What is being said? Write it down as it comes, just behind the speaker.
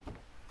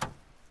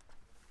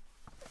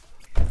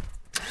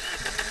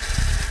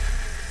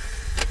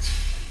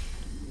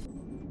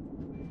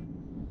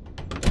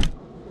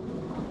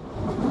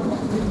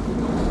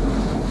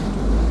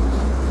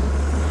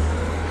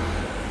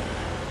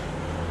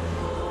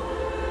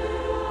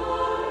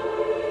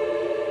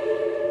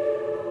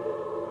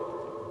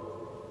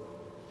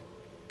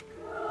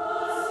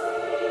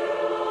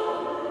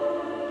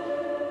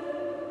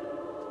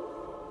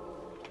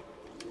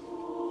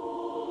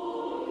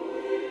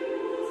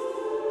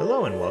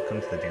Hello and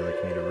welcome to the Daily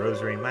Commuter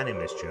Rosary. My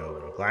name is Joe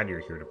and I'm glad you're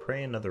here to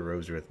pray another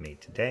rosary with me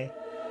today.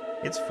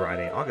 It's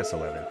Friday, August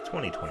 11th,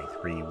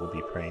 2023. We'll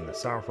be praying the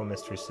Sorrowful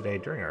Mysteries today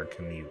during our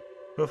commute.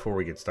 Before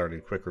we get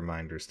started, quick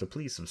reminders to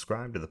please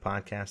subscribe to the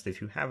podcast.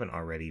 If you haven't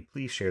already,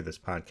 please share this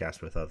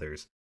podcast with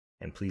others.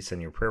 And please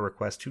send your prayer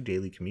requests to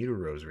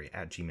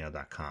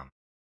dailycommuterrosary@gmail.com.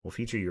 We'll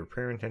feature your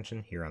prayer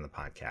intention here on the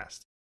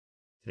podcast.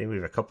 Today we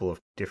have a couple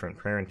of different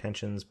prayer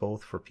intentions,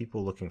 both for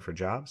people looking for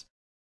jobs.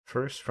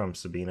 First, from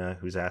Sabina,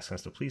 who's asking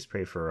us to please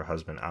pray for her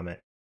husband Amit,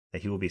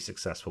 that he will be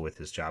successful with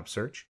his job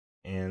search.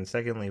 And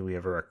secondly, we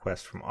have a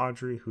request from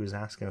Audrey, who is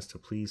asking us to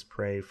please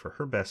pray for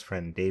her best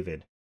friend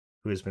David,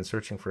 who has been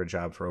searching for a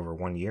job for over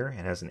 1 year and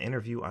has an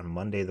interview on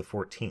Monday the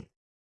 14th.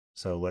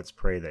 So let's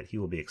pray that he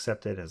will be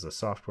accepted as a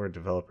software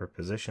developer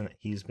position that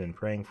he's been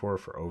praying for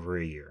over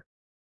a year.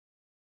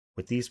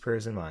 With these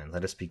prayers in mind,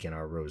 let us begin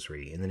our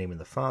rosary. In the name of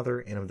the Father,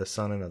 and of the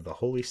Son, and of the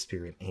Holy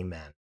Spirit.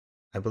 Amen.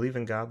 I believe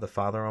in God, the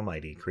Father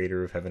Almighty,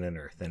 creator of heaven and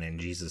earth, and in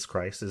Jesus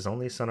Christ, his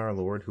only Son, our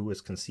Lord, who was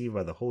conceived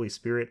by the Holy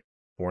Spirit,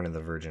 born of the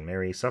Virgin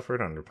Mary,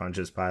 suffered under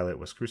Pontius Pilate,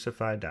 was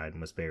crucified, died,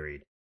 and was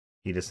buried.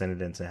 He descended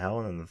into hell,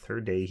 and on the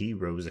third day he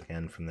rose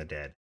again from the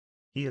dead.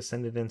 He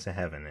ascended into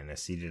heaven, and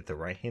is seated at the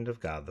right hand of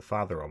God, the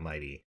Father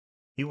Almighty.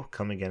 He will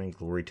come again in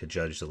glory to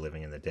judge the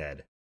living and the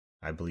dead.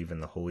 I believe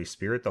in the Holy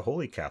Spirit, the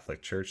Holy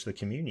Catholic Church, the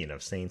communion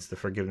of saints, the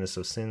forgiveness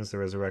of sins, the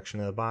resurrection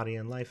of the body,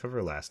 and life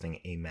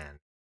everlasting. Amen.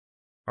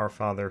 Our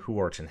Father, who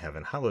art in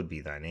heaven, hallowed be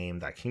thy name.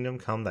 Thy kingdom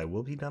come, thy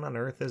will be done on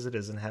earth as it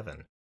is in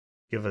heaven.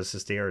 Give us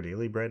this day our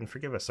daily bread, and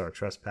forgive us our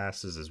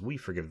trespasses as we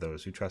forgive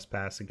those who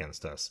trespass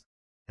against us.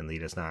 And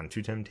lead us not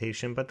into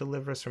temptation, but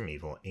deliver us from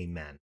evil.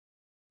 Amen.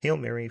 Hail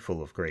Mary,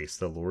 full of grace,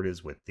 the Lord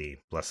is with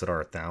thee. Blessed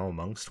art thou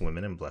amongst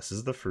women, and blessed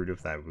is the fruit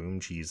of thy womb,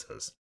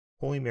 Jesus.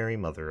 Holy Mary,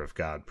 Mother of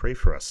God, pray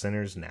for us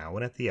sinners now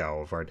and at the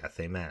hour of our death.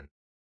 Amen.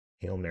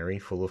 Hail Mary,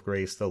 full of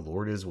grace, the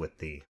Lord is with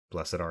thee.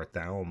 Blessed art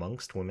thou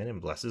amongst women,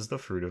 and blessed is the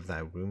fruit of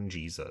thy womb,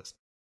 Jesus.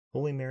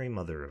 Holy Mary,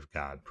 Mother of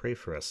God, pray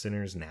for us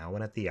sinners now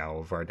and at the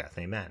hour of our death.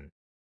 Amen.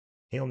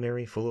 Hail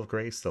Mary, full of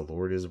grace, the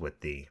Lord is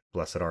with thee.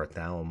 Blessed art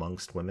thou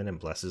amongst women, and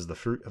blessed is the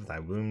fruit of thy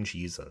womb,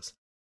 Jesus.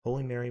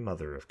 Holy Mary,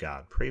 Mother of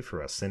God, pray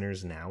for us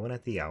sinners now and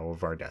at the hour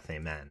of our death.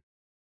 Amen.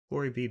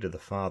 Glory be to the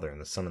Father, and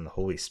the Son, and the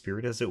Holy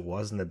Spirit, as it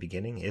was in the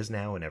beginning, is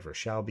now, and ever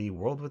shall be,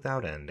 world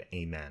without end.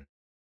 Amen.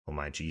 O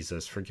my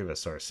Jesus, forgive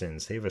us our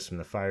sins, save us from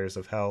the fires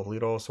of hell,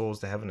 lead all souls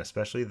to heaven,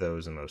 especially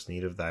those in most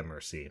need of thy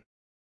mercy.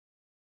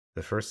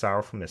 The first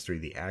sorrowful mystery,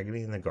 the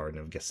agony in the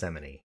Garden of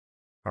Gethsemane.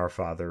 Our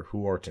Father,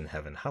 who art in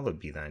heaven, hallowed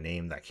be thy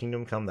name. Thy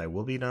kingdom come, thy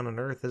will be done on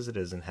earth as it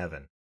is in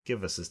heaven.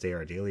 Give us this day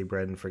our daily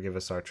bread, and forgive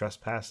us our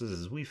trespasses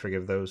as we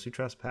forgive those who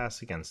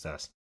trespass against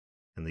us.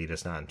 And lead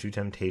us not into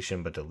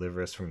temptation, but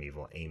deliver us from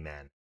evil.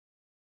 Amen.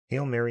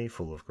 Hail Mary,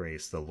 full of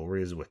grace, the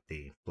Lord is with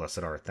thee.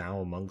 Blessed art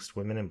thou amongst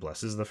women, and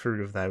blessed is the fruit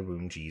of thy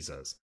womb,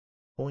 Jesus.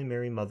 Holy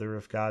Mary, Mother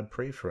of God,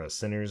 pray for us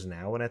sinners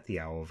now and at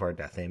the hour of our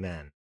death.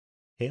 Amen.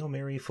 Hail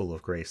Mary, full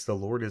of grace, the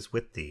Lord is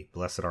with thee.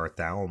 Blessed art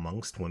thou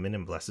amongst women,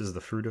 and blessed is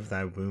the fruit of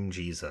thy womb,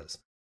 Jesus.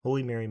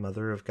 Holy Mary,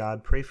 Mother of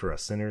God, pray for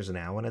us sinners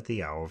now and at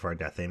the hour of our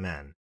death.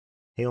 Amen.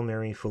 Hail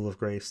Mary, full of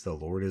grace, the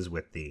Lord is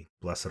with thee.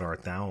 Blessed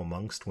art thou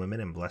amongst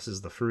women, and blessed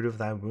is the fruit of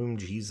thy womb,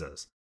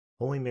 Jesus.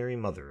 Holy Mary,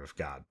 Mother of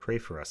God, pray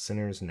for us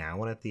sinners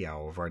now and at the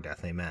hour of our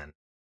death. Amen.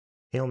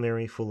 Hail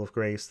Mary, full of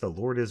grace, the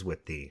Lord is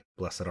with thee.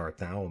 Blessed art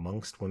thou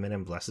amongst women,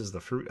 and blessed is the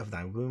fruit of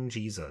thy womb,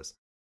 Jesus.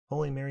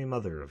 Holy Mary,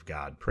 Mother of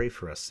God, pray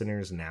for us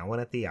sinners now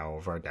and at the hour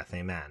of our death.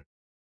 Amen.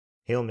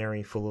 Hail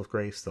Mary, full of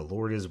grace, the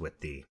Lord is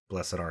with thee.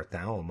 Blessed art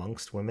thou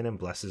amongst women, and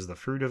blessed is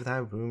the fruit of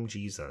thy womb,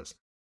 Jesus.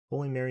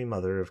 Holy Mary,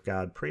 Mother of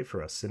God, pray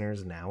for us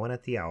sinners now and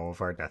at the hour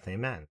of our death.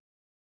 Amen.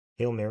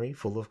 Hail Mary,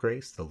 full of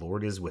grace, the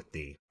Lord is with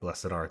thee.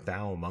 Blessed art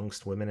thou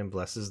amongst women, and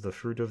blessed is the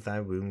fruit of thy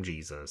womb,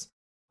 Jesus.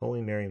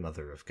 Holy Mary,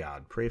 Mother of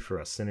God, pray for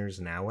us sinners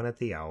now and at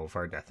the hour of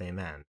our death.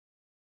 Amen.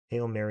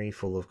 Hail Mary,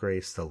 full of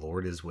grace, the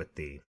Lord is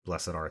with thee.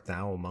 Blessed art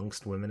thou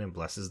amongst women, and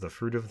blessed is the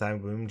fruit of thy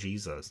womb,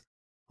 Jesus.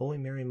 Holy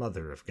Mary,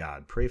 Mother of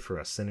God, pray for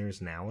us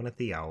sinners now and at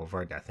the hour of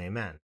our death.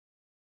 Amen.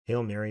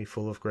 Hail Mary,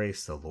 full of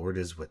grace, the Lord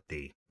is with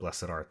thee.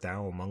 Blessed art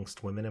thou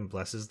amongst women, and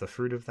blessed is the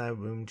fruit of thy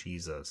womb,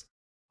 Jesus.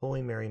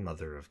 Holy Mary,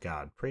 Mother of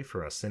God, pray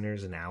for us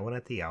sinners now and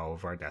at the hour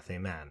of our death.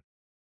 Amen.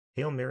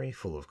 Hail Mary,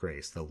 full of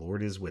grace, the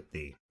Lord is with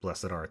thee.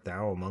 Blessed art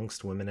thou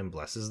amongst women, and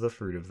blessed is the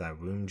fruit of thy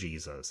womb,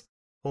 Jesus.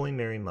 Holy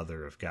Mary,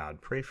 Mother of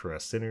God, pray for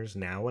us sinners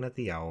now and at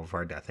the hour of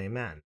our death.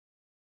 Amen.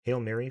 Hail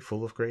Mary,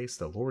 full of grace,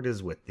 the Lord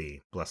is with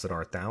thee. Blessed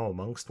art thou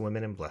amongst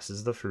women, and blessed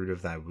is the fruit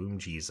of thy womb,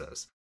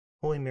 Jesus.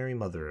 Holy Mary,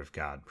 Mother of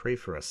God, pray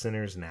for us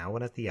sinners now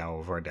and at the hour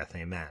of our death.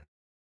 Amen.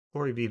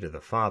 Glory be to the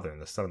Father,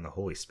 and the Son, and the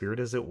Holy Spirit,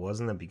 as it was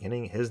in the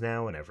beginning, is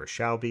now, and ever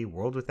shall be,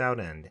 world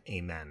without end.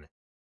 Amen.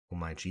 O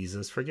my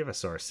Jesus, forgive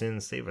us our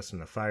sins, save us from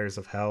the fires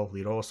of hell,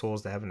 lead all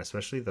souls to heaven,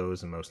 especially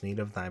those in most need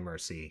of thy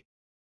mercy.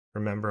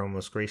 Remember, O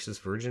most gracious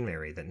Virgin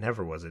Mary, that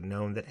never was it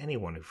known that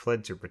anyone who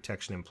fled to your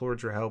protection,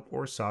 implored your help,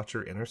 or sought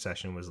your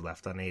intercession was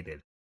left unaided.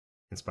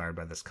 Inspired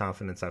by this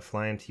confidence, I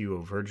fly unto you,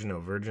 O Virgin, O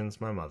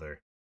Virgins, my Mother.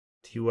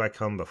 To you I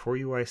come, before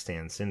you I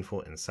stand,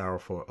 sinful and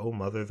sorrowful. O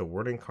Mother, the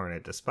Word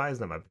incarnate, despise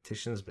not my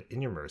petitions, but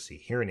in your mercy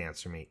hear and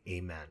answer me.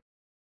 Amen.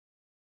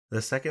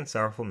 The second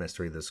sorrowful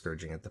mystery, the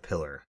scourging at the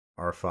pillar.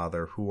 Our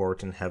Father, who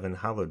art in heaven,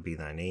 hallowed be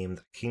thy name.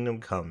 Thy kingdom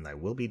come, thy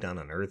will be done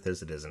on earth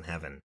as it is in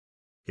heaven.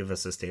 Give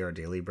us this day our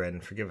daily bread,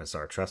 and forgive us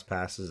our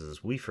trespasses,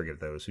 as we forgive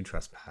those who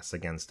trespass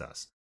against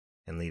us.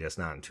 And lead us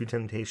not into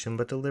temptation,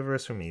 but deliver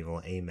us from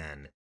evil.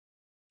 Amen.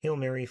 Hail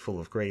Mary, full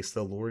of grace,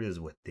 the Lord is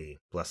with thee.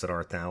 Blessed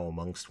art thou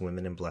amongst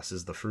women, and blessed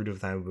is the fruit of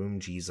thy womb,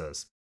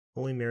 Jesus.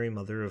 Holy Mary,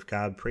 Mother of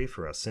God, pray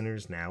for us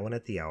sinners, now and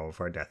at the hour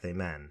of our death.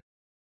 Amen.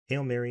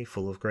 Hail Mary,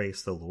 full of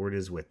grace, the Lord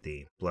is with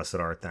thee. Blessed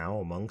art thou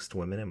amongst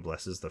women, and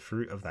blessed is the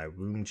fruit of thy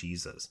womb,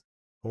 Jesus.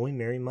 Holy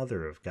Mary,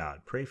 Mother of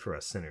God, pray for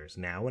us sinners,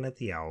 now and at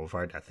the hour of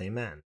our death.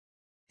 Amen.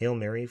 Hail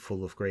Mary,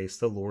 full of grace,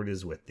 the Lord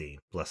is with thee.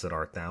 Blessed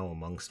art thou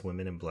amongst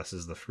women, and blessed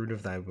is the fruit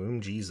of thy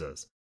womb,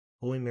 Jesus.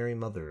 Holy Mary,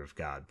 Mother of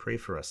God, pray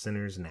for us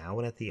sinners, now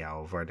and at the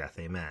hour of our death.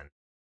 Amen.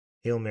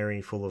 Hail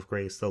Mary, full of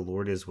grace, the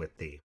Lord is with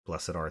thee.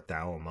 Blessed art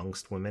thou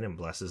amongst women, and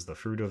blessed is the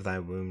fruit of thy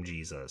womb,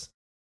 Jesus.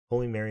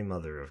 Holy Mary,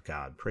 Mother of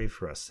God, pray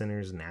for us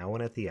sinners, now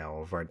and at the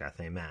hour of our death.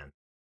 Amen.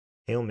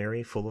 Hail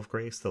Mary, full of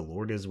grace, the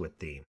Lord is with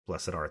thee.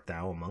 Blessed art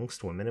thou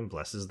amongst women, and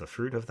blessed is the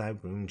fruit of thy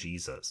womb,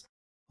 Jesus.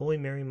 Holy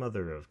Mary,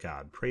 Mother of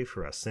God, pray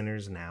for us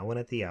sinners, now and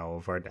at the hour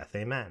of our death.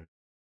 Amen.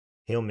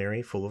 Hail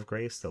Mary, full of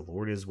grace, the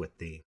Lord is with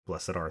thee.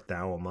 Blessed art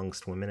thou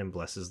amongst women, and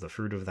blessed is the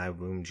fruit of thy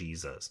womb,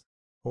 Jesus.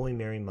 Holy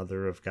Mary,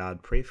 Mother of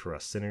God, pray for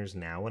us sinners,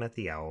 now and at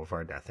the hour of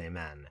our death.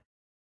 Amen.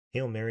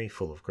 Hail Mary,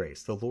 full of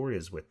grace, the Lord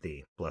is with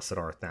thee. Blessed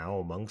art thou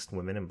amongst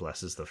women, and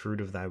blessed is the fruit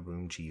of thy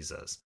womb,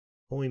 Jesus.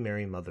 Holy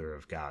Mary, Mother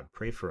of God,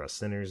 pray for us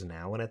sinners,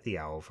 now and at the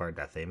hour of our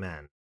death.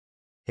 Amen.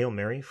 Hail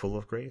Mary, full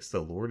of grace,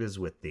 the Lord is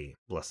with thee.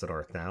 Blessed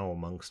art thou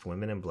amongst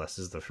women, and blessed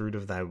is the fruit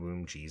of thy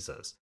womb,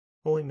 Jesus.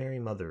 Holy Mary,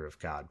 Mother of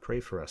God, pray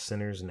for us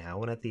sinners,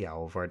 now and at the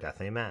hour of our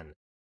death. Amen.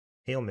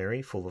 Hail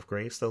Mary, full of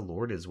grace, the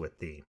Lord is with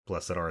thee.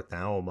 Blessed art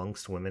thou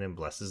amongst women, and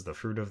blessed is the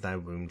fruit of thy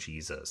womb,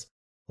 Jesus.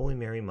 Holy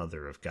Mary,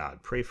 Mother of God,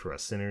 pray for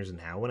us sinners,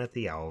 now and at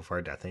the hour of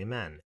our death.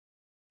 Amen.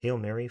 Hail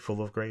Mary,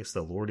 full of grace,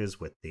 the Lord is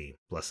with thee.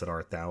 Blessed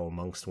art thou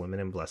amongst women,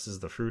 and blessed is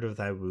the fruit of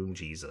thy womb,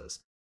 Jesus.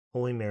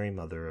 Holy Mary,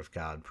 Mother of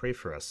God, pray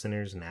for us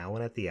sinners, now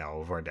and at the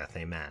hour of our death.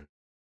 Amen.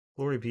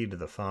 Glory be to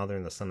the Father,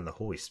 and the Son, and the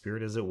Holy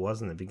Spirit, as it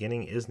was in the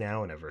beginning, is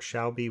now, and ever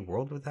shall be,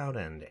 world without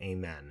end.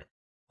 Amen.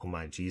 O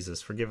my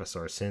Jesus, forgive us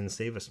our sins,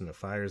 save us from the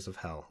fires of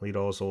hell, lead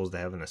all souls to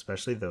heaven,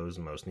 especially those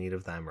in most need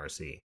of thy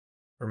mercy.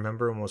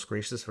 Remember, O most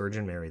gracious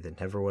Virgin Mary, that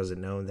never was it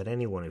known that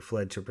anyone who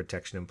fled to your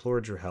protection,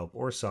 implored your help,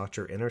 or sought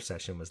your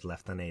intercession was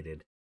left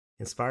unaided.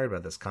 Inspired by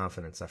this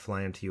confidence, I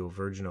fly unto you, O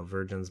Virgin of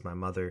Virgins, my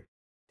Mother.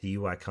 To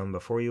you I come,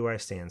 before you I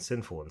stand,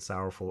 sinful and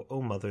sorrowful.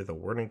 O Mother, the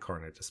Word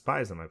incarnate,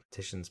 despise not my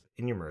petitions, but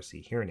in your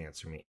mercy hear and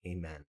answer me.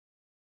 Amen.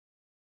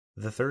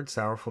 The third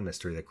sorrowful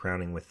mystery, the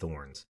crowning with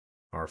thorns.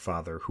 Our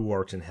Father, who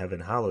art in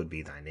heaven, hallowed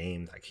be thy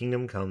name. Thy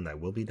kingdom come, thy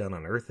will be done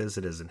on earth as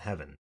it is in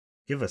heaven.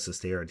 Give us this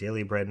day our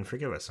daily bread, and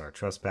forgive us our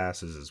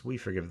trespasses, as we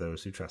forgive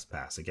those who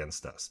trespass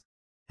against us.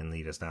 And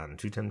lead us not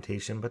into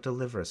temptation, but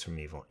deliver us from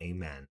evil.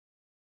 Amen.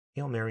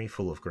 Hail Mary,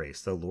 full of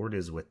grace, the Lord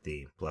is with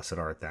thee. Blessed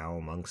art thou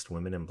amongst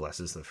women, and blessed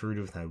is the fruit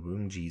of thy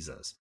womb,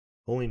 Jesus.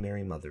 Holy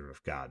Mary, Mother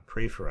of God,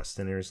 pray for us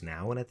sinners,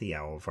 now and at the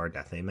hour of our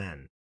death.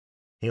 Amen.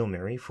 Hail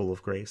Mary, full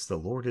of grace, the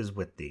Lord is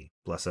with thee.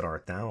 Blessed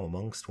art thou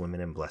amongst women,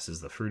 and blessed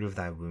is the fruit of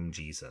thy womb,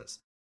 Jesus.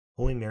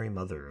 Holy Mary,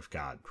 Mother of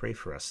God, pray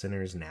for us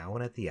sinners, now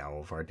and at the hour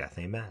of our death.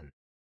 Amen.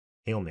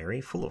 Hail Mary,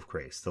 full of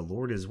grace, the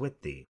Lord is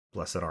with thee.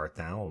 Blessed art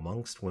thou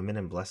amongst women,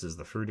 and blessed is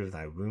the fruit of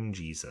thy womb,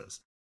 Jesus.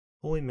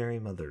 Holy Mary,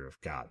 Mother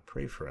of God,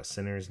 pray for us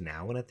sinners,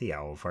 now and at the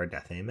hour of our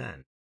death.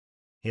 Amen.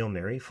 Hail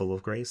Mary, full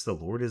of grace, the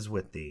Lord is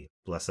with thee.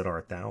 Blessed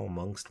art thou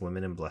amongst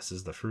women, and blessed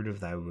is the fruit of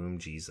thy womb,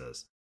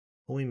 Jesus.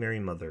 Holy Mary,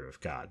 Mother of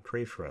God,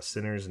 pray for us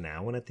sinners,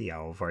 now and at the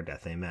hour of our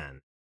death.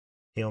 Amen.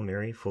 Hail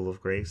Mary, full of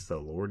grace, the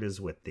Lord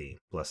is with thee.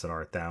 Blessed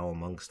art thou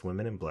amongst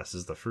women, and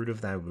blessed is the fruit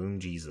of thy womb,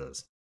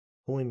 Jesus.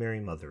 Holy Mary,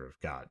 Mother of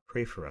God,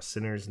 pray for us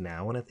sinners,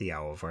 now and at the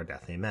hour of our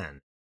death. Amen.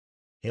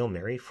 Hail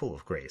Mary, full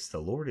of grace, the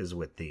Lord is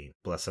with thee.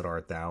 Blessed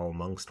art thou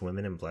amongst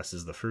women, and blessed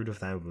is the fruit of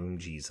thy womb,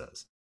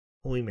 Jesus.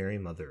 Holy Mary,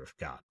 Mother of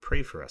God,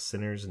 pray for us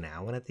sinners,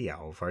 now and at the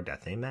hour of our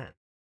death. Amen.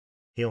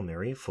 Hail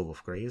Mary, full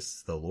of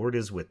grace, the Lord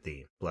is with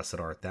thee. Blessed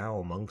art thou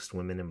amongst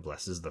women, and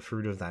blessed is the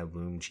fruit of thy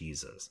womb,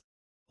 Jesus.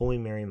 Holy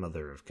Mary,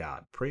 Mother of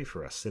God, pray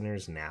for us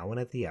sinners, now and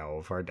at the hour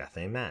of our death.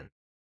 Amen.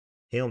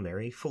 Hail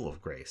Mary, full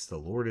of grace, the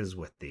Lord is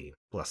with thee.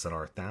 Blessed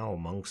art thou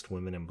amongst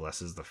women, and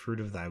blessed is the fruit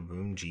of thy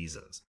womb,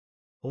 Jesus.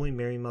 Holy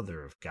Mary,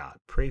 Mother of God,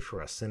 pray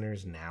for us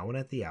sinners, now and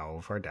at the hour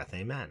of our death.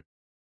 Amen.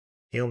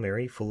 Hail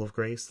Mary, full of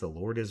grace, the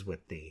Lord is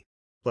with thee.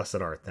 Blessed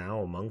art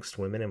thou amongst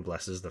women, and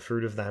blessed is the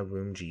fruit of thy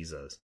womb,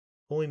 Jesus.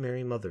 Holy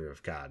Mary, Mother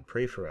of God,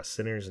 pray for us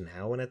sinners,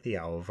 now and at the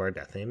hour of our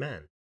death.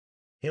 Amen.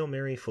 Hail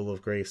Mary, full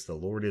of grace, the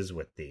Lord is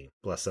with thee.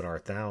 Blessed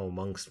art thou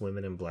amongst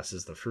women, and blessed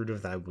is the fruit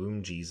of thy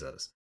womb,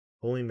 Jesus.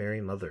 Holy Mary,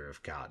 Mother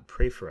of God,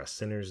 pray for us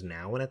sinners,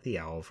 now and at the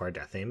hour of our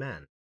death.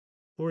 Amen.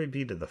 Glory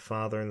be to the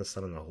Father, and the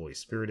Son, and the Holy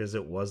Spirit, as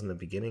it was in the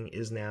beginning,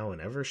 is now, and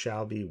ever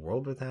shall be,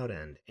 world without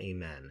end.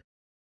 Amen.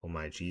 O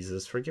my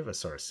Jesus, forgive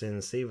us our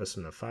sins, save us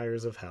from the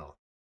fires of hell.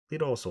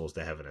 Lead all souls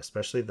to heaven,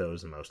 especially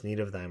those in most need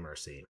of thy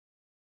mercy.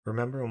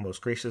 Remember, O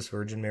most gracious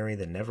Virgin Mary,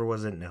 that never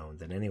was it known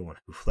that anyone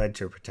who fled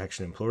to your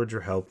protection, implored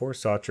your help, or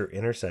sought your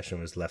intercession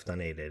was left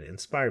unaided.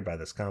 Inspired by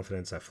this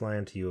confidence, I fly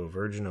unto you, O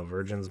Virgin, O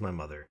Virgins, my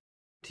Mother.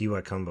 To you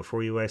I come,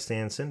 before you I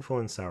stand, sinful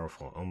and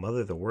sorrowful. O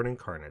Mother, the Word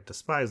incarnate,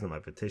 despise not my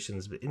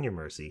petitions, but in your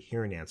mercy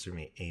hear and answer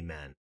me.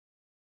 Amen.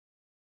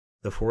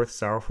 The fourth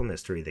sorrowful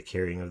mystery, the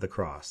carrying of the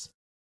cross.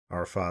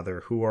 Our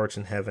Father, who art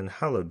in heaven,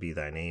 hallowed be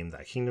thy name.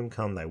 Thy kingdom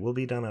come, thy will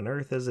be done on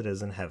earth as it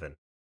is in heaven.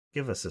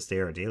 Give us this day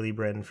our daily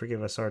bread, and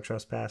forgive us our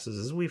trespasses,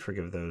 as we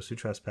forgive those who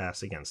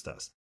trespass against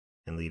us.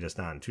 And lead us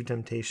not into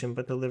temptation,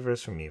 but deliver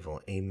us from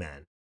evil.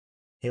 Amen.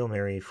 Hail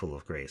Mary, full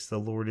of grace, the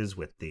Lord is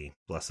with thee.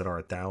 Blessed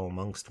art thou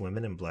amongst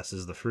women, and blessed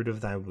is the fruit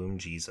of thy womb,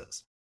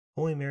 Jesus.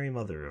 Holy Mary,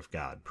 Mother of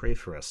God, pray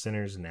for us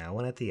sinners now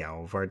and at the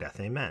hour of our death.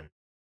 Amen.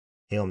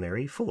 Hail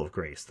Mary, full of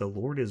grace, the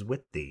Lord is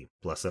with thee.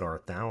 Blessed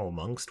art thou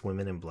amongst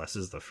women, and blessed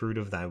is the fruit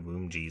of thy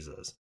womb,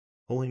 Jesus.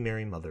 Holy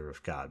Mary, Mother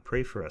of God,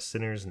 pray for us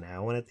sinners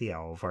now and at the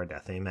hour of our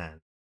death. Amen.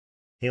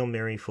 Hail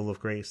Mary, full of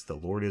grace, the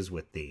Lord is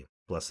with thee.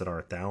 Blessed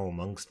art thou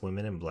amongst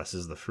women, and blessed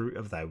is the fruit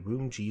of thy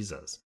womb,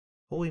 Jesus.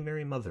 Holy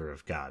Mary, Mother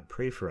of God,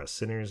 pray for us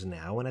sinners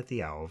now and at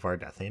the hour of our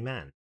death.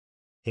 Amen.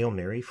 Hail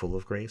Mary, full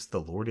of grace, the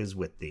Lord is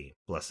with thee.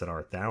 Blessed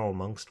art thou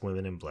amongst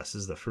women, and blessed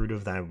is the fruit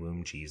of thy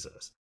womb,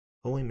 Jesus.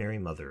 Holy Mary,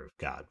 Mother of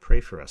God,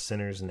 pray for us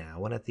sinners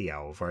now and at the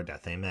hour of our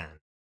death. Amen.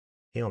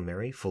 Hail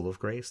Mary, full of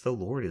grace, the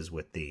Lord is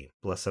with thee.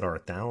 Blessed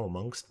art thou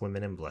amongst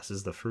women, and blessed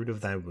is the fruit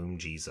of thy womb,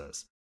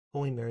 Jesus.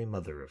 Holy Mary,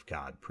 Mother of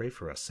God, pray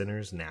for us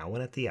sinners now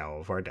and at the hour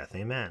of our death.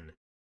 Amen.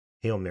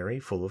 Hail Mary,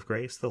 full of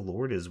grace, the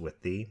Lord is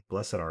with thee.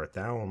 Blessed art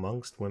thou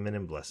amongst women,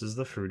 and blessed is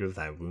the fruit of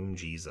thy womb,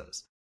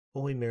 Jesus.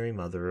 Holy Mary,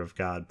 Mother of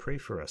God, pray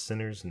for us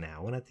sinners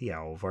now and at the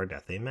hour of our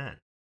death. Amen.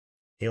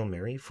 Hail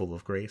Mary, full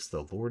of grace, the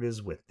Lord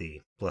is with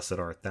thee. Blessed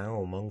art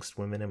thou amongst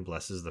women, and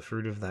blessed is the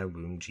fruit of thy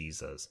womb,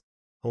 Jesus.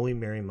 Holy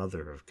Mary,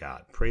 Mother of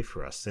God, pray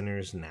for us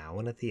sinners now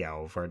and at the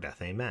hour of our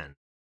death. Amen.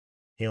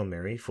 Hail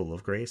Mary, full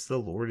of grace, the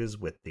Lord is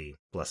with thee.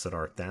 Blessed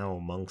art thou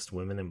amongst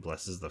women, and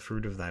blessed is the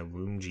fruit of thy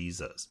womb,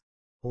 Jesus.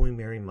 Holy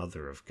Mary,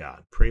 Mother of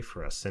God, pray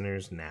for us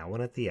sinners now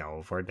and at the hour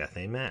of our death.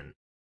 Amen.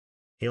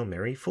 Hail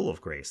Mary, full of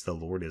grace, the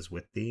Lord is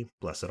with thee.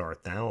 Blessed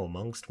art thou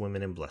amongst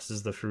women, and blessed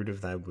is the fruit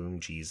of thy womb,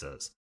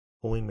 Jesus.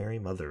 Holy Mary,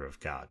 Mother of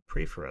God,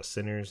 pray for us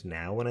sinners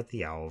now and at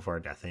the hour of our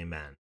death.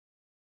 Amen.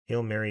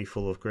 Hail Mary,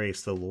 full of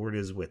grace, the Lord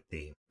is with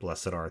thee.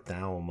 Blessed art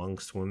thou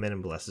amongst women,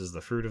 and blessed is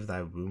the fruit of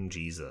thy womb,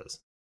 Jesus.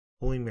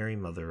 Holy Mary,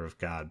 Mother of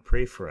God,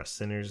 pray for us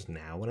sinners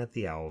now and at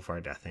the hour of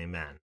our death.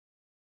 Amen.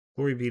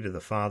 Glory be to the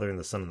Father, and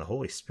the Son, and the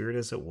Holy Spirit,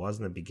 as it was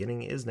in the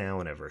beginning, is now,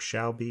 and ever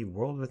shall be,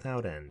 world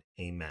without end.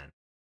 Amen.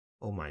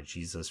 O my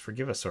Jesus,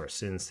 forgive us our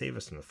sins, save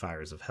us from the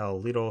fires of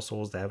hell, lead all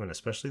souls to heaven,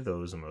 especially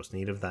those in most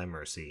need of thy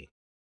mercy.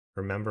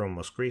 Remember, O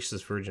most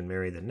gracious Virgin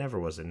Mary, that never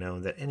was it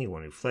known that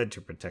anyone who fled to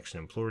your protection,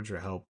 implored your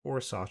help,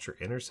 or sought your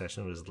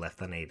intercession was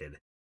left unaided.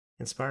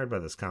 Inspired by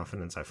this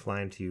confidence, I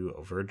fly unto you,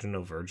 O Virgin,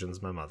 O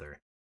Virgins, my Mother.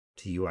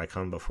 To you I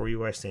come, before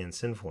you I stand,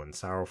 sinful and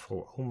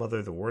sorrowful. O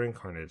Mother, the Word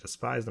incarnate,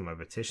 despise not my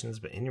petitions,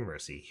 but in your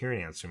mercy hear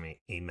and answer me.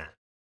 Amen.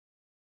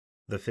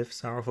 The fifth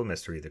sorrowful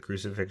mystery, the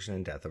crucifixion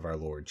and death of our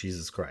Lord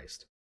Jesus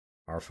Christ.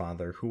 Our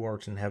Father, who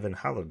art in heaven,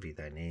 hallowed be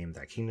thy name.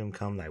 Thy kingdom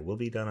come, thy will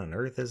be done on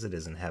earth as it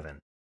is in heaven.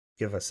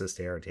 Give us this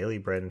day our daily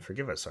bread, and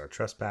forgive us our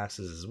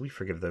trespasses, as we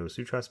forgive those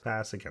who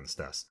trespass against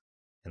us.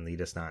 And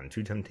lead us not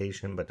into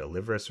temptation, but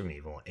deliver us from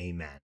evil.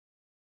 Amen.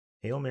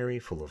 Hail Mary,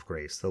 full of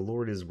grace, the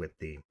Lord is with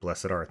thee.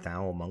 Blessed art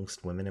thou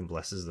amongst women, and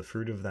blessed is the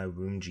fruit of thy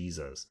womb,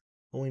 Jesus.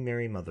 Holy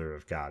Mary, Mother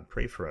of God,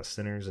 pray for us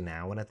sinners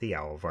now and at the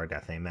hour of our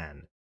death.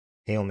 Amen.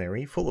 Hail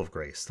Mary, full of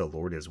grace, the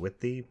Lord is with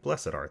thee.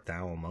 Blessed art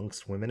thou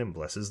amongst women, and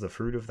blessed is the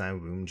fruit of thy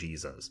womb,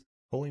 Jesus.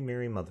 Holy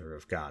Mary, Mother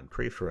of God,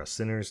 pray for us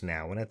sinners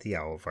now and at the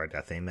hour of our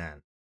death.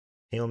 Amen.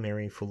 Hail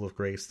Mary, full of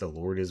grace, the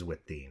Lord is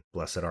with thee.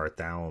 Blessed art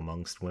thou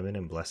amongst women,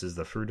 and blessed is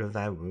the fruit of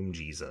thy womb,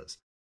 Jesus.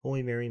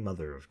 Holy Mary,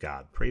 Mother of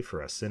God, pray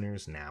for us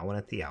sinners now and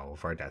at the hour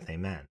of our death.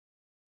 Amen.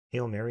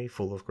 Hail Mary,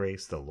 full of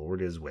grace, the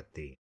Lord is with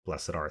thee.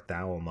 Blessed art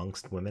thou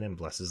amongst women, and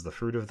blessed is the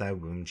fruit of thy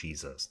womb,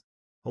 Jesus.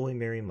 Holy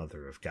Mary,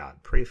 Mother of God,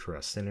 pray for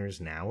us sinners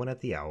now and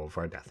at the hour of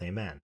our death.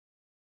 Amen.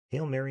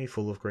 Hail Mary,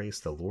 full of grace,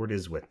 the Lord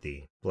is with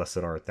thee. Blessed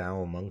art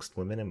thou amongst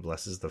women, and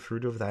blessed is the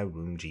fruit of thy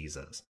womb,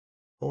 Jesus.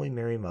 Holy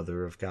Mary,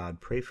 Mother of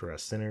God, pray for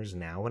us sinners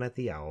now and at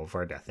the hour of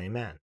our death.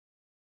 Amen.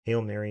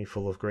 Hail Mary,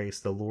 full of grace,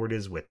 the Lord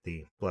is with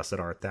thee. Blessed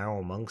art thou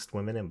amongst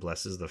women, and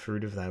blessed is the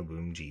fruit of thy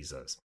womb,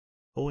 Jesus.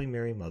 Holy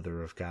Mary,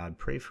 Mother of God,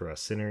 pray for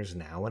us sinners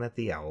now and at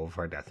the hour of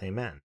our death.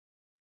 Amen.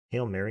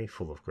 Hail Mary,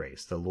 full of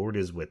grace, the Lord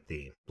is with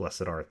thee.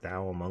 Blessed art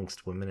thou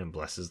amongst women, and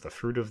blessed is the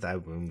fruit of thy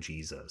womb,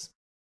 Jesus.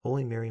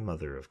 Holy Mary,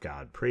 Mother of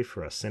God, pray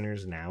for us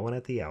sinners now and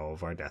at the hour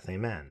of our death.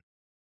 Amen.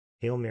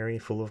 Hail Mary,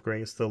 full of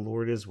grace, the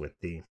Lord is with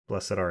thee.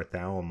 Blessed art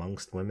thou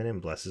amongst women,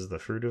 and blessed is the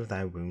fruit of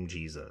thy womb,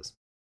 Jesus.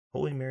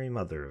 Holy Mary,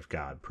 Mother of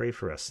God, pray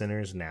for us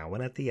sinners now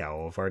and at the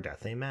hour of our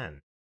death.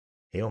 Amen.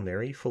 Hail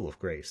Mary, full of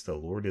grace, the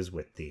Lord is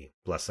with thee.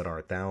 Blessed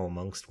art thou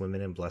amongst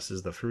women, and blessed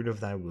is the fruit of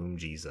thy womb,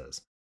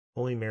 Jesus.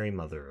 Holy Mary,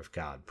 Mother of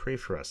God, pray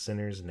for us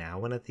sinners,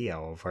 now and at the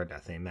hour of our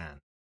death. Amen.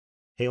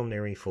 Hail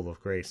Mary, full of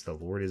grace, the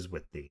Lord is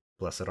with thee.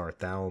 Blessed art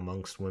thou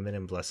amongst women,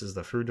 and blessed is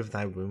the fruit of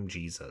thy womb,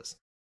 Jesus.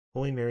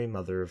 Holy Mary,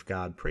 Mother of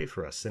God, pray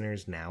for us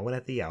sinners, now and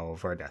at the hour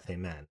of our death.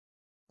 Amen.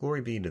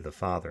 Glory be to the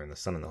Father, and the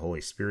Son, and the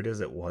Holy Spirit,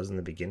 as it was in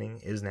the beginning,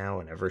 is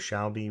now, and ever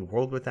shall be,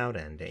 world without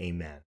end.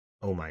 Amen.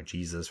 O my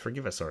Jesus,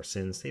 forgive us our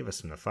sins, save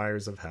us from the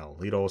fires of hell,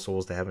 lead all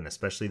souls to heaven,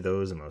 especially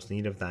those in most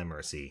need of thy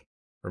mercy.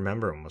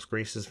 Remember, O most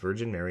gracious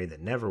Virgin Mary, that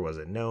never was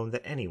it known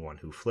that anyone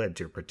who fled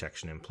to your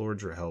protection,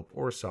 implored your help,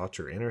 or sought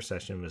your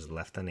intercession was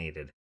left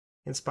unaided.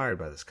 Inspired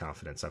by this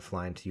confidence, I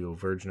fly unto you, O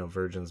Virgin of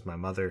Virgins, my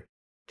Mother.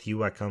 To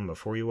you I come,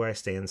 before you I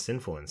stand,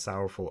 sinful and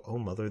sorrowful. O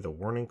Mother, the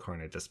Word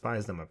incarnate,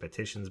 despise not my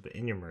petitions, but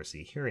in your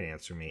mercy hear and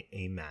answer me.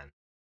 Amen.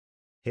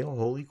 Hail,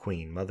 Holy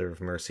Queen, Mother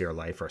of mercy, our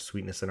life, our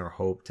sweetness, and our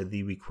hope. To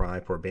thee we cry,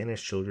 poor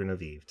banished children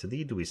of Eve. To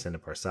thee do we send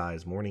up our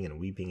sighs, mourning and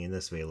weeping in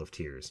this vale of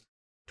tears.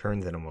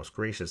 Turn then, O most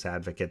gracious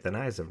Advocate, thine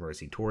eyes of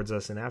mercy towards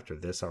us, and after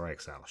this our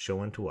exile,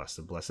 show unto us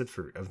the blessed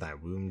fruit of thy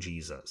womb,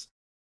 Jesus.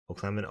 O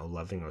clement, O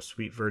loving, O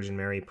sweet Virgin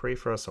Mary, pray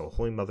for us, O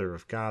Holy Mother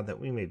of God, that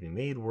we may be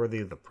made worthy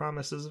of the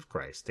promises of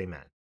Christ.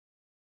 Amen.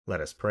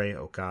 Let us pray,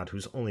 O God,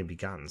 whose only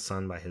begotten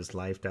Son, by his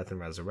life, death, and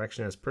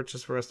resurrection, has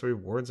purchased for us the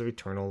rewards of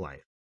eternal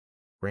life.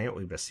 Grant,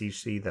 we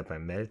beseech thee, that by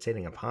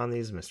meditating upon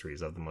these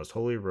mysteries of the most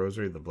holy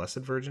Rosary of the Blessed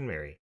Virgin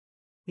Mary,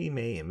 we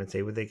may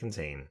imitate what they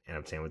contain and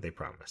obtain what they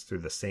promise, through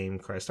the same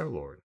Christ our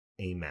Lord.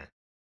 Amen.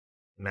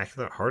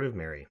 Immaculate Heart of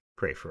Mary,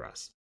 pray for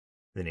us.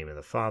 In the name of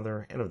the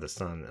Father, and of the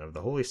Son, and of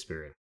the Holy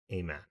Spirit.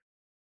 Amen.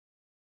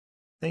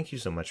 Thank you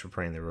so much for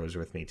praying the Rosary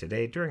with me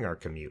today during our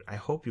commute. I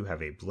hope you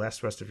have a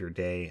blessed rest of your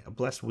day, a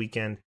blessed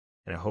weekend,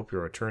 and I hope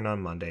you'll return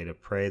on Monday to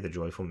pray the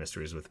joyful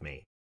mysteries with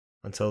me.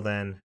 Until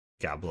then,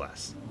 God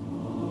bless.